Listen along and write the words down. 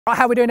Right,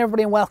 how are we doing,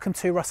 everybody, and welcome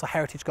to Russell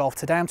Heritage Golf.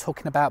 Today I'm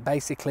talking about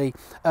basically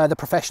the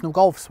professional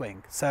golf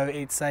swing. So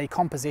it's a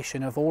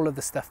composition of all of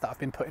the stuff that I've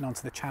been putting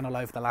onto the channel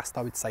over the last,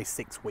 I would say,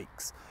 6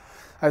 weeks.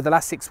 Over the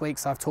last 6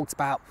 weeks I've talked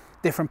about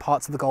different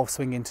parts of the golf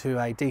swing into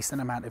a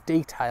decent amount of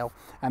detail,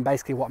 and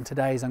basically what I'm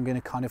today is I'm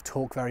going to kind of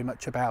talk very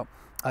much about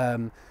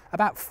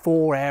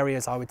 4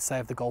 areas, I would say,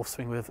 of the golf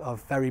swing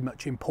of very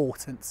much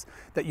importance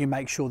that you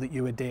make sure that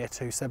you adhere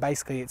to. So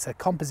basically it's a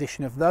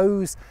composition of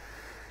those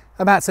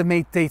amounts of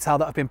detail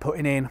that I've been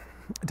putting in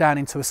down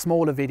into a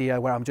smaller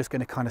video where I'm just going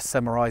to kind of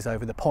summarize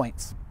over the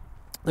points.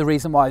 The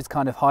reason why it's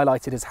kind of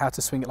highlighted as how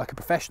to swing it like a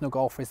professional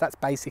golfer is that's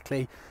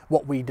basically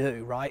what we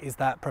do, right? Is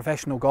that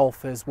professional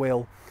golfers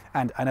will,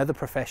 and other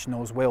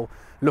professionals will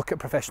look at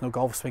professional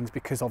golf swings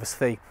because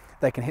obviously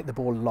they can hit the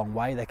ball a long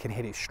way, they can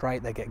hit it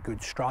straight, they get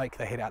good strike,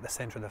 they hit out the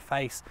center of the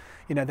face.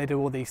 You know, they do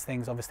all these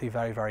things obviously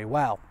very, very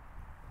well,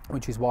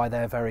 which is why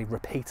they're very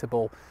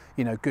repeatable,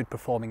 you know, good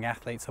performing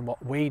athletes. And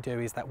what we do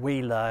is that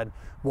we learn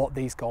what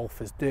these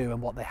golfers do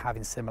and what they have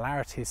in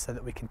similarities so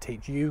that we can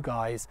teach you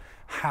guys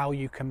how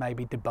you can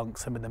maybe debunk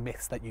some of the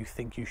myths that you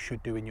think you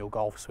should do in your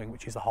golf swing,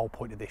 which is the whole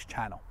point of this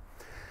channel.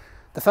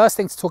 The first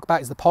thing to talk about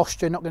is the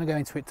posture. Not going to go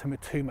into it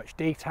too much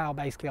detail.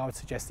 Basically, I would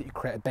suggest that you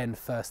create a bend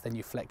first, then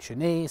you flex your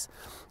knees.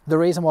 The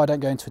reason why I don't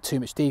go into too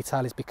much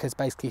detail is because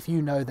basically if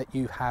you know that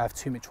you have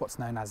too much what's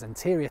known as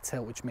anterior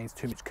tilt, which means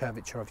too much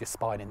curvature of your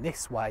spine in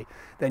this way,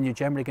 then you're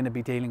generally going to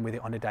be dealing with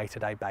it on a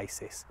day-to-day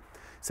basis.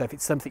 So if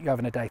it's something you have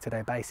on a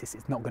day-to-day basis,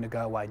 it's not going to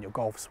go away in your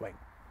golf swing.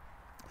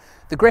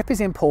 The grip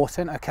is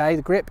important, okay?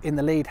 The grip in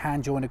the lead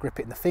hand, you want to grip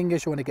it in the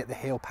fingers, you want to get the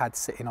heel pad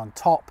sitting on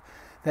top.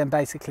 Then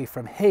basically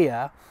from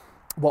here,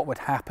 what would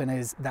happen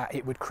is that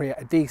it would create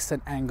a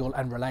decent angle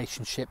and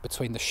relationship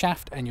between the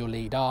shaft and your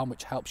lead arm,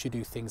 which helps you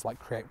do things like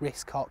create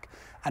wrist cock,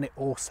 and it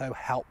also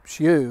helps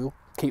you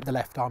keep the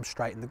left arm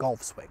straight in the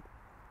golf swing.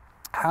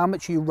 How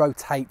much you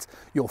rotate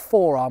your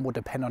forearm will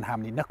depend on how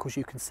many knuckles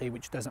you can see,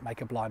 which doesn't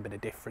make a blind bit of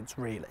difference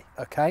really,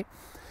 okay?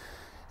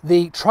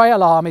 The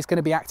trail arm is going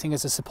to be acting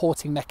as a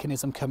supporting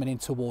mechanism coming in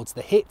towards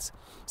the hit.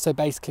 So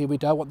basically we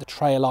don't want the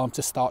trail arm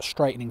to start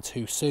straightening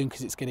too soon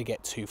because it's going to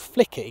get too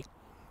flicky.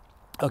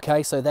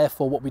 Okay, so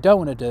therefore what we don't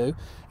want to do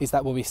is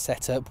that when we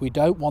set up, we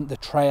don't want the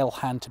trail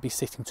hand to be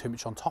sitting too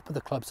much on top of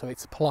the club, so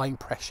it's applying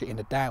pressure in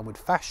a downward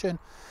fashion.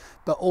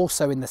 But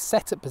also in the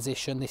setup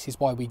position, this is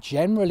why we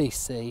generally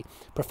see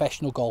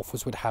professional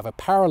golfers would have a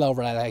parallel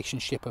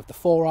relationship of the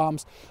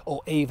forearms,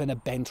 or even a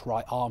bent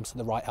right arm, so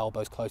the right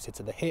elbow is closer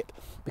to the hip,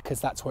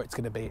 because that's where it's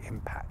going to be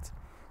impact.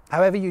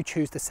 However you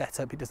choose to set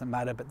up, it doesn't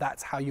matter, but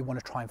that's how you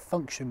want to try and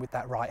function with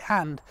that right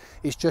hand,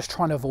 is just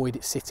trying to avoid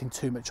it sitting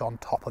too much on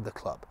top of the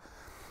club.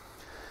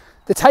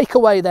 The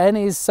takeaway then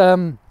is,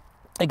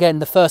 again,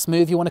 the first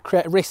move, you want to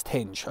create a wrist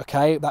hinge,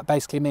 okay? That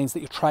basically means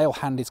that your trail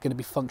hand is going to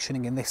be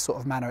functioning in this sort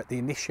of manner at the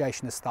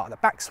initiation and start of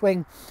the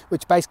backswing,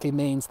 which basically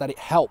means that it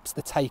helps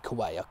the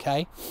takeaway,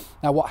 okay?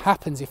 Now what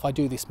happens if I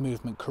do this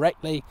movement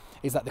correctly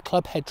is that the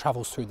club head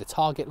travels through the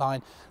target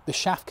line, the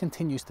shaft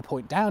continues to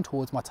point down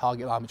towards my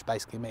target line, which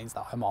basically means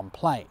that I'm on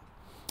plane,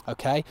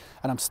 okay?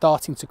 And I'm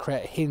starting to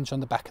create a hinge on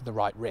the back of the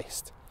right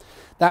wrist.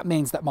 That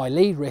means that my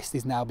lead wrist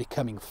is now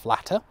becoming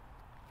flatter.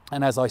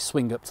 And as I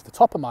swing up to the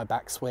top of my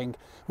backswing,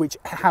 which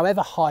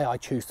however high I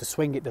choose to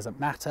swing, it doesn't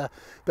matter.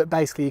 But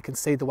basically you can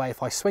see the way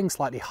if I swing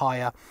slightly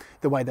higher,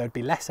 the way there would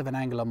be less of an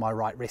angle on my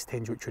right wrist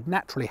hinge, which would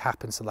naturally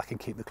happen so that I can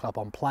keep the club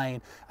on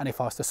plane. And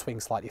if I was to swing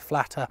slightly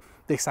flatter,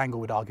 this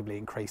angle would arguably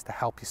increase to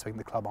help you swing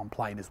the club on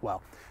plane as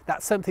well.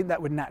 That's something that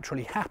would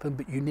naturally happen,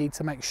 but you need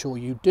to make sure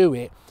you do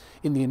it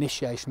in the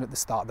initiation at the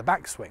start of the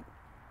backswing.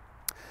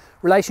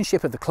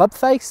 Relationship of the club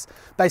face,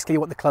 basically you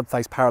want the club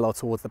face parallel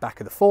towards the back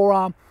of the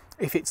forearm.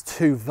 If it's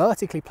too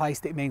vertically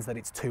placed, it means that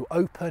it's too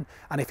open.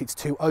 And if it's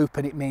too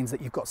open, it means that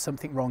you've got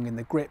something wrong in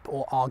the grip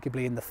or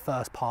arguably in the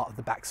first part of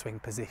the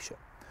backswing position.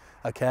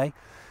 Okay,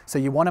 so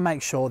you want to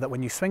make sure that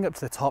when you swing up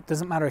to the top,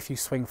 doesn't matter if you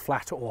swing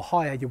flatter or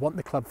higher, you want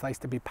the club face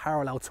to be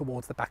parallel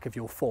towards the back of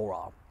your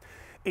forearm.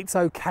 It's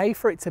okay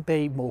for it to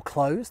be more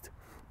closed,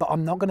 but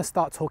I'm not going to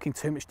start talking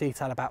too much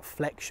detail about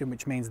flexion,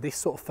 which means this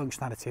sort of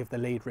functionality of the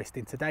lead wrist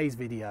in today's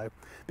video,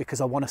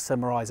 because I want to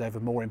summarize over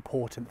more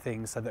important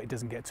things so that it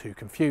doesn't get too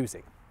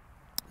confusing.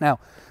 Now,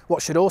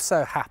 what should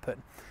also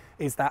happen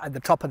is that at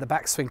the top of the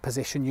backswing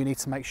position, you need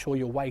to make sure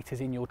your weight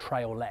is in your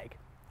trail leg,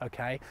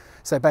 okay?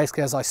 So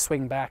basically as I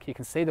swing back, you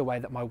can see the way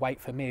that my weight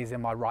for me is in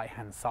my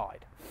right-hand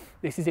side.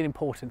 This is an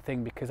important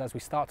thing because as we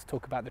start to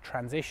talk about the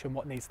transition,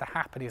 what needs to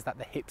happen is that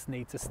the hips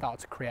need to start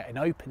to create an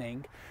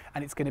opening,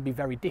 and it's going to be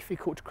very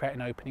difficult to create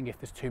an opening if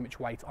there's too much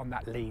weight on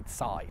that lead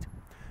side,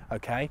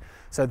 okay?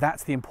 So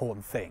that's the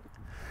important thing.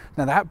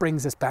 Now that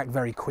brings us back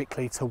very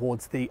quickly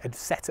towards the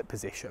setup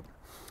position.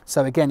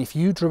 So again, if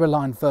you drew a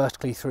line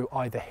vertically through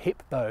either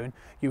hip bone,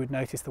 you would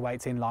notice the way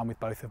it's in line with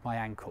both of my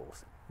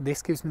ankles.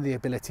 This gives me the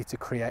ability to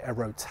create a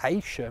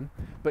rotation,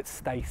 but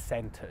stay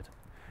centered.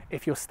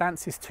 If your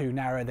stance is too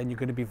narrow, then you're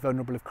going to be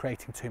vulnerable of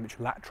creating too much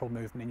lateral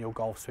movement in your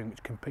golf swing,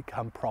 which can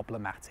become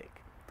problematic.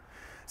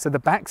 So the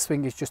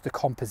backswing is just a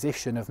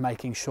composition of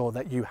making sure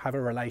that you have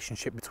a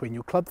relationship between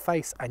your club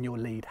face and your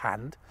lead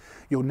hand.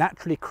 You'll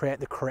naturally create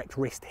the correct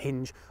wrist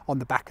hinge on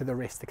the back of the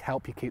wrist to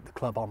help you keep the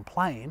club on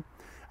plane,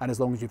 and as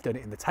long as you've done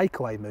it in the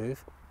takeaway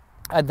move.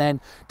 And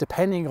then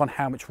depending on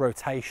how much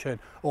rotation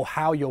or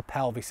how your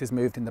pelvis is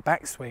moved in the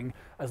backswing,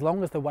 as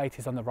long as the weight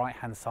is on the right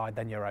hand side,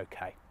 then you're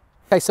okay.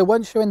 Okay, so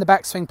once you're in the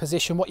backswing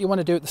position, what you want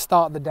to do at the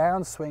start of the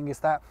downswing is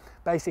that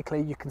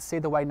basically you can see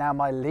the way now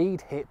my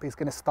lead hip is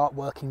going to start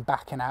working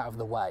back and out of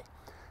the way.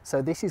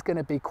 So this is going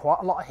to be quite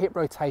a lot of hip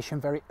rotation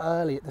very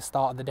early at the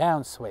start of the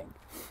downswing.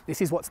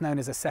 This is what's known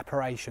as a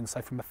separation.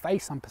 So from a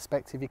face-on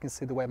perspective, you can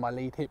see the way my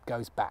lead hip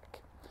goes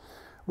back.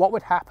 What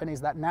would happen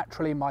is that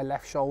naturally my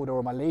left shoulder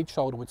or my lead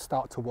shoulder would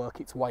start to work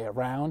its way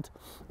around,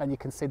 and you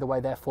can see the way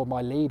therefore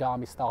my lead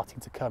arm is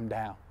starting to come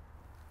down.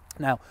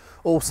 Now,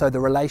 also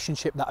the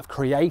relationship that I've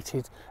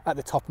created at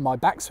the top of my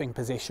backswing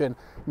position,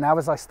 now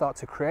as I start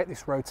to create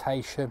this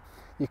rotation,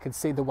 you can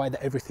see the way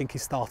that everything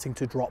is starting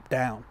to drop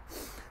down.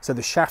 So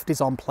the shaft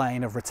is on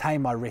plane, I've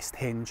retained my wrist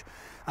hinge,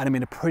 and I'm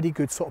in a pretty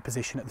good sort of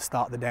position at the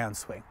start of the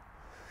downswing.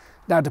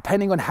 Now,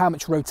 depending on how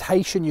much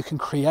rotation you can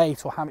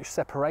create or how much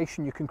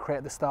separation you can create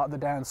at the start of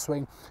the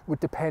downswing would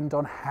depend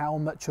on how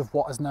much of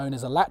what is known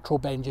as a lateral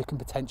bend you can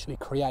potentially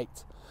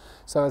create.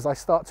 So as I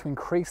start to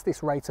increase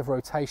this rate of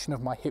rotation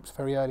of my hips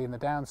very early in the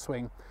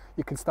downswing,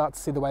 you can start to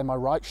see the way my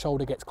right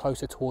shoulder gets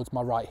closer towards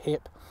my right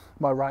hip.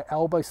 My right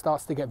elbow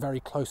starts to get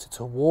very closer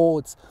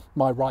towards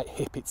my right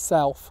hip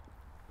itself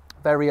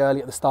very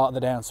early at the start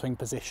of the downswing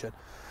position.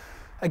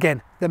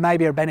 Again, there may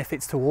be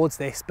benefits towards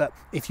this, but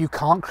if you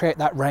can't create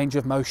that range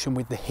of motion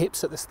with the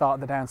hips at the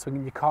start of the downswing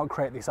and you can't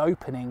create this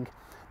opening,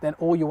 then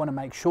all you want to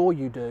make sure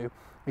you do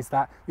is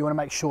that you want to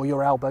make sure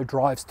your elbow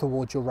drives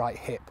towards your right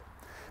hip.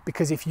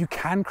 Because if you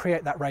can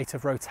create that rate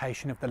of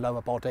rotation of the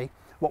lower body,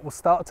 what will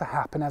start to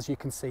happen, as you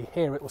can see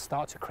here, it will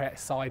start to create a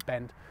side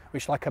bend,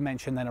 which, like I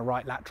mentioned, then a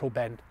right lateral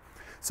bend.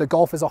 So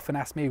golfers often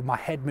ask me, my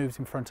head moves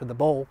in front of the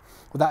ball.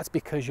 Well, that's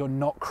because you're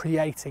not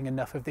creating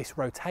enough of this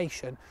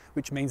rotation,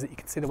 which means that you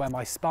can see the way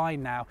my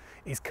spine now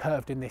is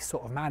curved in this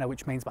sort of manner,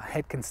 which means my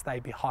head can stay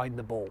behind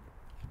the ball.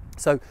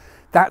 So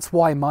that's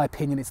why, in my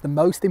opinion, it's the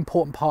most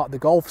important part of the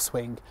golf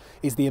swing,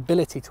 is the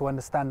ability to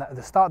understand that at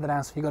the start of the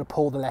downswing, you've got to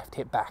pull the left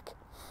hip back.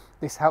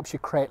 This helps you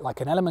create like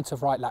an element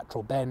of right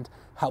lateral bend,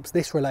 helps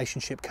this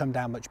relationship come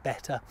down much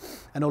better,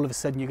 and all of a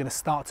sudden you're going to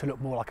start to look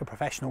more like a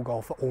professional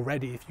golfer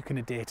already if you can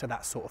adhere to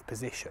that sort of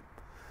position.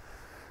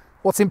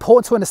 What's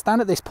important to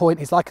understand at this point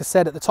is, like I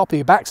said, at the top of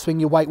your backswing,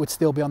 your weight would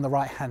still be on the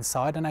right hand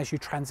side, and as you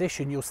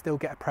transition, you'll still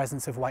get a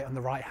presence of weight on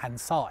the right hand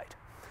side.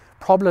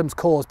 Problems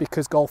caused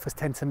because golfers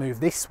tend to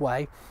move this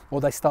way, or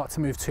they start to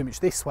move too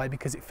much this way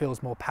because it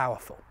feels more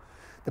powerful.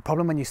 The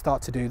problem when you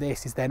start to do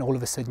this is then all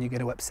of a sudden you're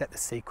going to upset the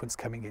sequence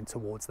coming in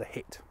towards the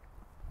hit.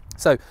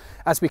 So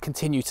as we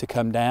continue to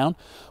come down,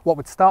 what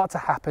would start to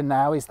happen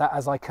now is that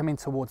as I come in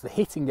towards the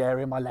hitting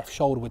area, my left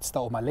shoulder would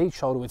start, or my lead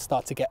shoulder would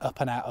start to get up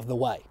and out of the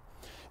way.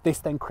 This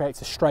then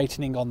creates a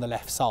straightening on the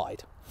left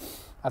side.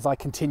 As I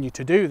continue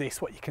to do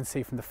this, what you can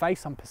see from the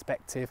face-on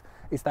perspective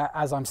is that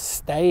as I'm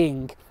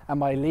staying and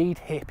my lead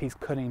hip is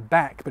cutting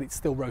back, but it's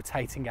still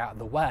rotating out of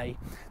the way,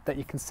 that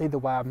you can see the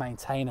way I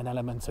maintain an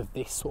element of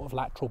this sort of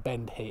lateral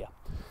bend here.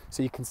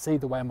 So you can see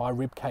the way my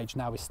rib cage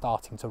now is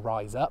starting to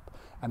rise up,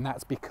 and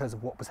that's because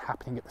of what was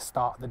happening at the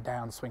start of the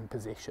downswing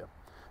position.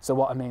 So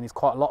what I mean is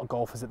quite a lot of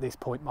golfers at this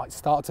point might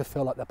start to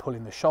feel like they're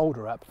pulling the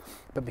shoulder up,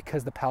 but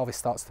because the pelvis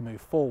starts to move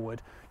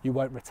forward, you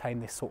won't retain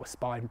this sort of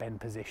spine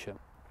bend position.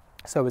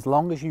 So as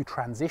long as you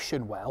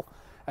transition well,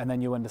 and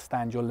then you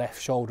understand your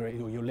left shoulder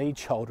or your lead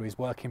shoulder is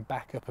working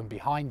back up and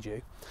behind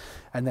you,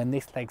 and then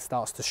this leg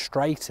starts to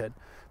straighten,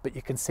 but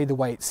you can see the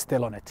way it's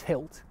still on a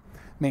tilt,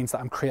 means that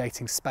I'm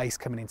creating space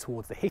coming in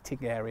towards the hitting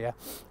area,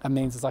 and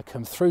means as I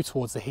come through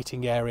towards the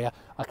hitting area,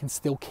 I can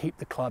still keep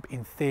the club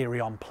in theory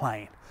on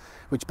plane,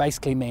 which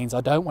basically means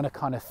I don't want to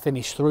kind of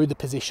finish through the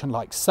position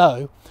like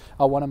so.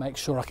 I want to make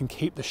sure I can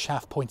keep the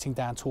shaft pointing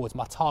down towards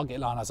my target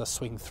line as I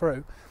swing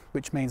through,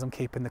 which means I'm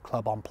keeping the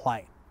club on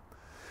plane.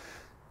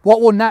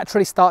 What will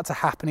naturally start to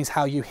happen is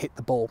how you hit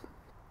the ball.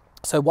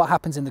 So what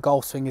happens in the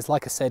golf swing is,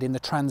 like I said, in the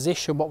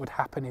transition, what would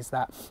happen is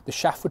that the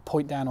shaft would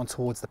point down on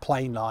towards the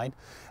plane line,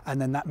 and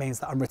then that means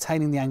that I'm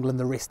retaining the angle and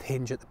the wrist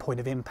hinge at the point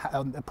of impact,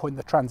 the point of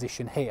the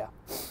transition here.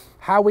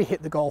 How we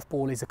hit the golf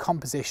ball is a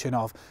composition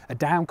of a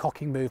down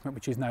cocking movement,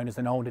 which is known as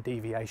an ulnar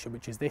deviation,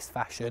 which is this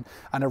fashion,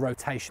 and a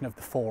rotation of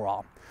the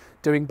forearm.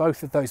 Doing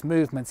both of those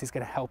movements is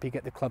going to help you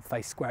get the club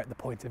face square at the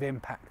point of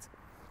impact.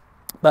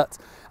 But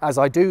as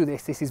I do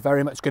this, this is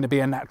very much going to be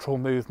a natural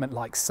movement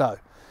like so.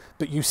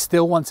 But you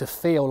still want to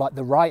feel like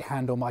the right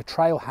hand or my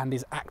trail hand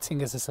is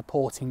acting as a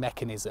supporting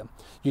mechanism.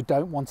 You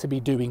don't want to be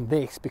doing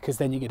this because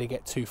then you're going to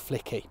get too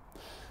flicky.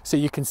 So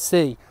you can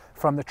see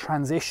from the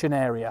transition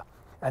area,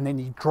 and then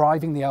you're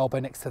driving the elbow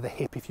next to the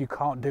hip if you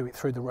can't do it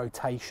through the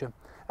rotation.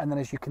 And then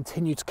as you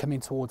continue to come in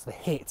towards the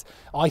hit,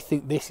 I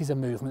think this is a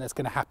movement that's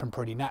going to happen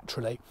pretty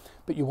naturally,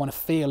 but you want to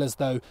feel as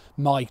though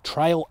my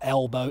trail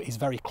elbow is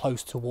very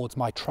close towards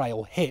my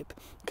trail hip,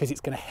 because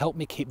it's going to help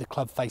me keep the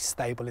club face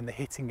stable in the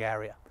hitting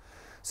area.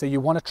 So you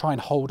want to try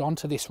and hold on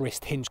to this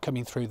wrist hinge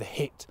coming through the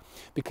hit,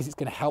 because it's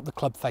going to help the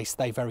club face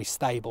stay very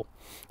stable.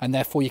 And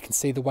therefore you can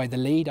see the way the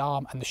lead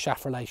arm and the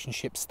shaft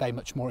relationship stay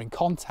much more in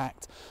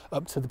contact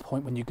up to the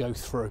point when you go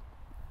through.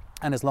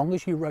 And as long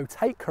as you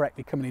rotate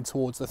correctly coming in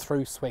towards the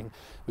through swing,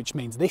 which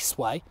means this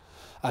way,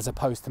 as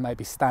opposed to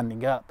maybe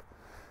standing up,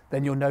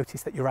 then you'll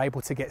notice that you're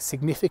able to get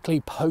significantly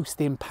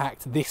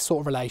post-impact this sort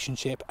of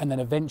relationship, and then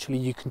eventually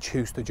you can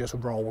choose to just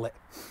roll it.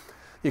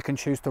 You can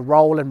choose to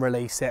roll and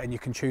release it, and you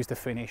can choose to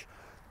finish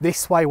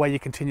this way where you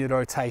continue the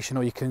rotation,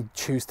 or you can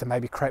choose to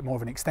maybe create more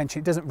of an extension.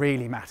 It doesn't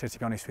really matter, to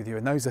be honest with you.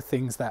 And those are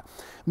things that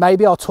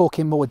maybe I'll talk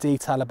in more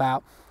detail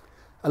about.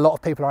 A lot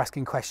of people are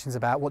asking questions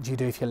about what do you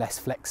do if you're less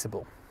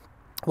flexible?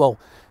 Well,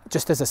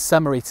 just as a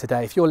summary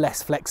today, if you're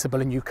less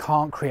flexible and you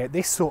can't create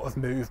this sort of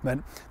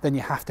movement, then you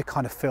have to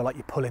kind of feel like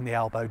you're pulling the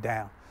elbow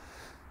down.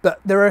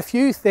 But there are a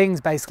few things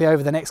basically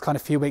over the next kind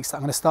of few weeks that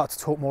I'm going to start to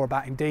talk more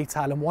about in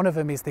detail. And one of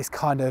them is this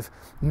kind of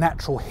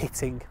natural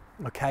hitting,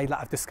 okay, that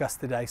I've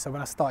discussed today. So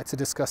when I started to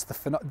discuss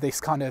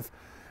this kind of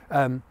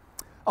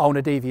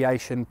ulnar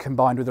deviation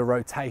combined with a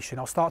rotation,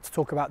 I'll start to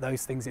talk about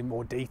those things in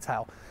more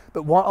detail.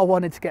 But what I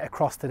wanted to get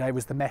across today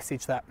was the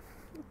message that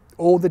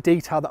all the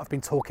detail that I've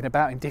been talking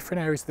about in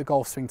different areas of the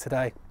golf swing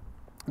today,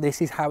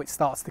 this is how it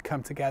starts to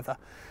come together.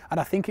 And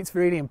I think it's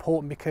really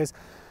important because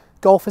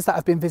golfers that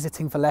have been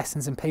visiting for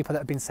lessons and people that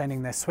have been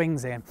sending their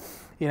swings in,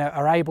 you know,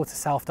 are able to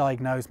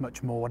self-diagnose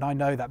much more. And I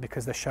know that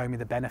because they're showing me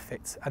the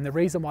benefits. And the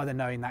reason why they're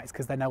knowing that is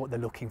because they know what they're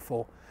looking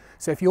for.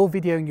 So if you're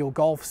videoing your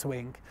golf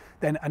swing,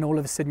 then and all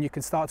of a sudden you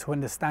can start to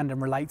understand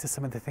and relate to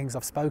some of the things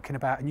I've spoken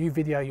about, and you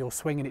video your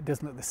swing and it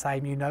doesn't look the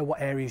same, you know what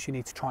areas you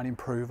need to try and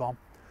improve on.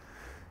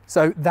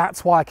 So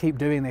that's why I keep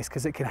doing this,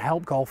 because it can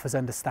help golfers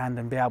understand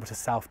and be able to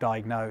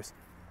self-diagnose.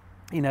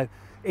 You know,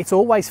 it's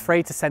always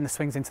free to send the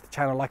swings into the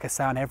channel, like I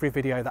say on every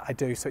video that I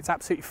do. So it's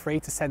absolutely free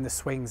to send the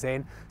swings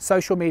in.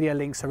 Social media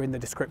links are in the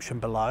description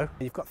below.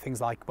 You've got things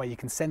like where you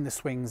can send the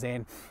swings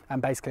in,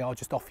 and basically I'll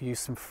just offer you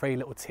some free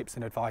little tips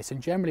and advice. And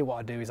generally what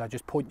I do is I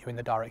just point you in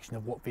the direction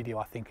of what video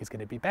I think is going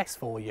to be best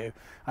for you,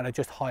 and I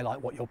just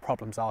highlight what your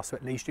problems are, so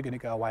at least you're going to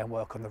go away and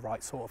work on the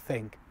right sort of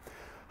thing.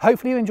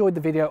 Hopefully you enjoyed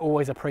the video.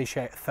 Always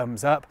appreciate a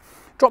thumbs up.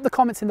 Drop the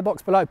comments in the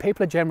box below.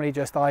 People are generally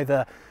just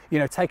either, you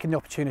know, taking the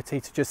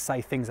opportunity to just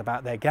say things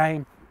about their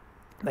game.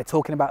 They're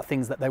talking about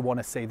things that they want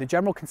to see. The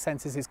general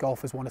consensus is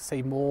golfers want to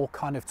see more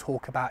kind of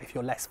talk about if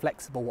you're less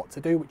flexible, what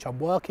to do, which I'm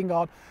working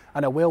on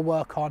and I will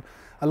work on.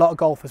 A lot of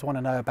golfers want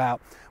to know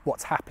about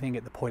what's happening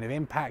at the point of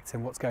impact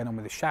and what's going on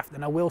with the shaft.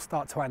 And I will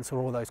start to answer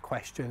all those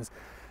questions,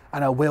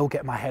 and I will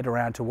get my head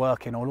around to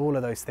working on all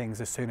of those things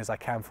as soon as I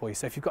can for you.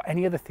 So if you've got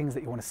any other things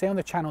that you want to see on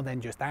the channel,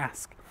 then just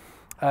ask.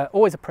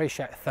 Always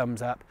appreciate a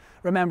thumbs up.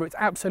 Remember, it's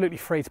absolutely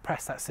free to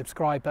press that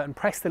subscribe button.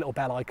 Press the little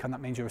bell icon.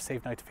 That means you'll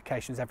receive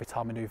notifications every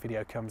time a new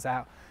video comes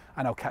out.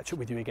 And I'll catch up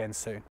with you again soon.